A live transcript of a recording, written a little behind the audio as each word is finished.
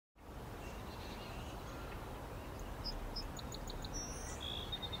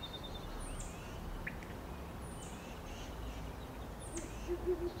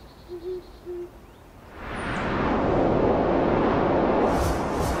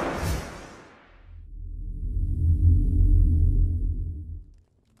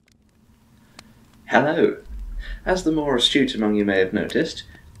Hello. As the more astute among you may have noticed,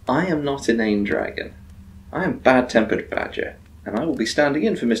 I am not InaneDragon. I am Bad-Tempered Badger, and I will be standing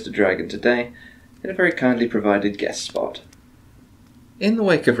in for Mr. Dragon today in a very kindly provided guest spot. In the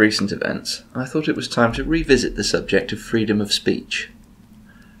wake of recent events, I thought it was time to revisit the subject of freedom of speech.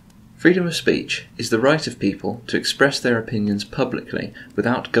 Freedom of speech is the right of people to express their opinions publicly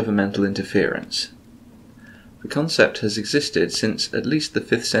without governmental interference. The concept has existed since at least the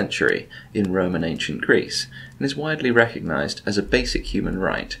 5th century in Rome and ancient Greece, and is widely recognised as a basic human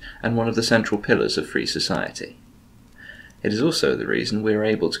right and one of the central pillars of free society. It is also the reason we are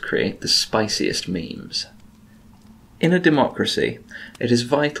able to create the spiciest memes. In a democracy, it is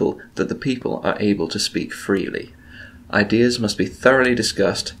vital that the people are able to speak freely. Ideas must be thoroughly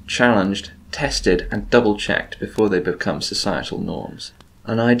discussed, challenged, tested, and double-checked before they become societal norms.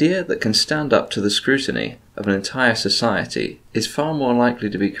 An idea that can stand up to the scrutiny of an entire society is far more likely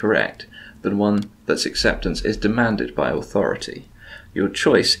to be correct than one that's acceptance is demanded by authority. Your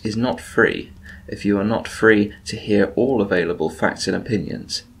choice is not free if you are not free to hear all available facts and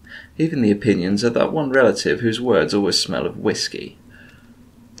opinions, even the opinions of that one relative whose words always smell of whiskey.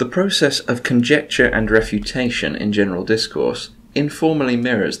 The process of conjecture and refutation in general discourse informally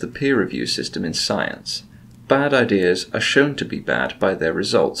mirrors the peer review system in science. Bad ideas are shown to be bad by their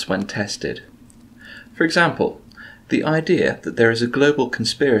results when tested. For example, the idea that there is a global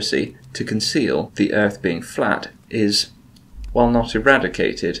conspiracy to conceal the Earth being flat is, while not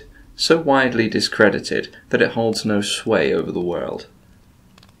eradicated, so widely discredited that it holds no sway over the world.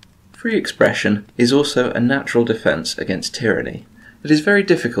 Free expression is also a natural defence against tyranny. It is very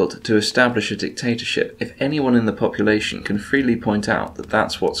difficult to establish a dictatorship if anyone in the population can freely point out that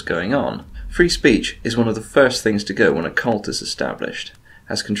that's what's going on. Free speech is one of the first things to go when a cult is established,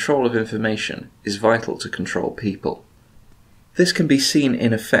 as control of information is vital to control people. This can be seen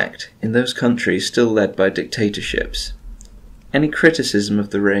in effect in those countries still led by dictatorships. Any criticism of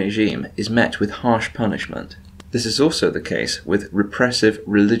the regime is met with harsh punishment. This is also the case with repressive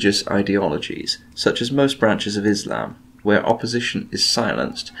religious ideologies, such as most branches of Islam, where opposition is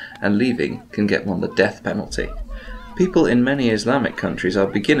silenced and leaving can get one the death penalty. People in many Islamic countries are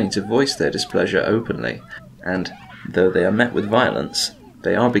beginning to voice their displeasure openly, and, though they are met with violence,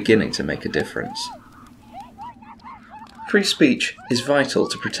 they are beginning to make a difference. Free speech is vital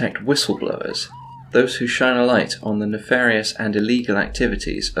to protect whistleblowers, those who shine a light on the nefarious and illegal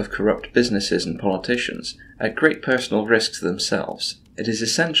activities of corrupt businesses and politicians, at great personal risk to themselves. It is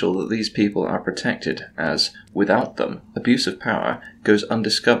essential that these people are protected as, without them, abuse of power goes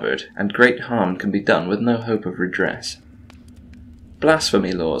undiscovered and great harm can be done with no hope of redress.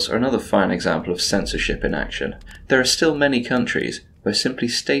 Blasphemy laws are another fine example of censorship in action. There are still many countries where simply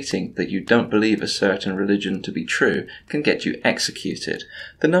stating that you don't believe a certain religion to be true can get you executed.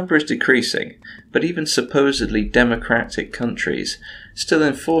 The number is decreasing, but even supposedly democratic countries still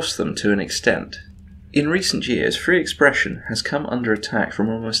enforce them to an extent. In recent years, free expression has come under attack from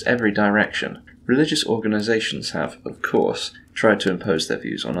almost every direction. Religious organisations have, of course, tried to impose their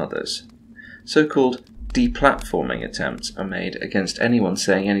views on others. So-called deplatforming attempts are made against anyone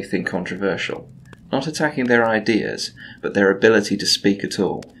saying anything controversial, not attacking their ideas, but their ability to speak at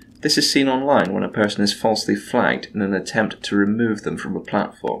all. This is seen online when a person is falsely flagged in an attempt to remove them from a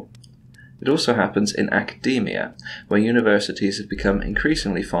platform. It also happens in academia, where universities have become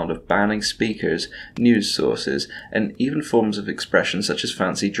increasingly fond of banning speakers, news sources, and even forms of expression such as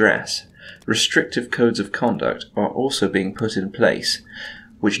fancy dress. Restrictive codes of conduct are also being put in place,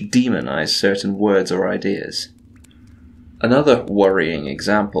 which demonize certain words or ideas. Another worrying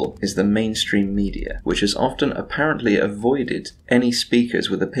example is the mainstream media, which has often apparently avoided any speakers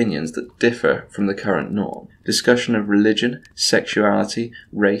with opinions that differ from the current norm. Discussion of religion, sexuality,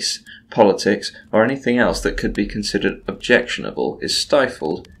 race, politics, or anything else that could be considered objectionable is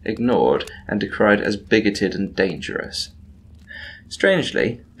stifled, ignored, and decried as bigoted and dangerous.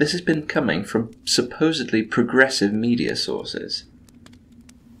 Strangely, this has been coming from supposedly progressive media sources.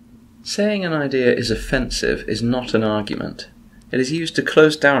 Saying an idea is offensive is not an argument. It is used to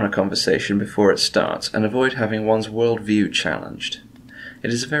close down a conversation before it starts and avoid having one's worldview challenged.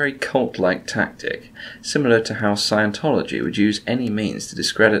 It is a very cult-like tactic, similar to how Scientology would use any means to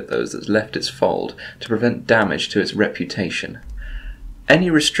discredit those that left its fold to prevent damage to its reputation. Any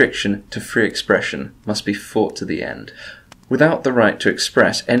restriction to free expression must be fought to the end. Without the right to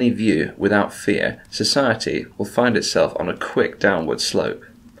express any view without fear, society will find itself on a quick downward slope.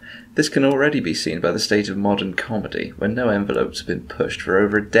 This can already be seen by the state of modern comedy, when no envelopes have been pushed for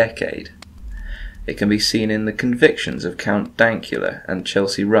over a decade. It can be seen in the convictions of Count Dankula and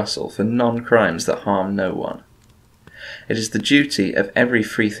Chelsea Russell for non-crimes that harm no one. It is the duty of every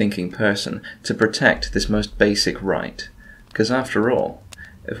free-thinking person to protect this most basic right, because after all,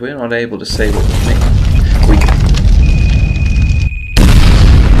 if we're not able to say what we think,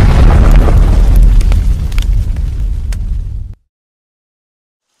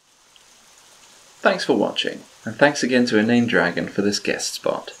 Thanks for watching, and thanks again to InaneDragon for this guest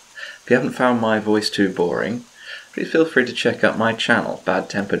spot. If you haven't found my voice too boring, please feel free to check out my channel, Bad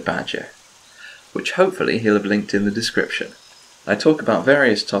Tempered Badger, which hopefully he'll have linked in the description. I talk about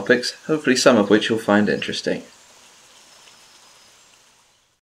various topics, hopefully some of which you'll find interesting.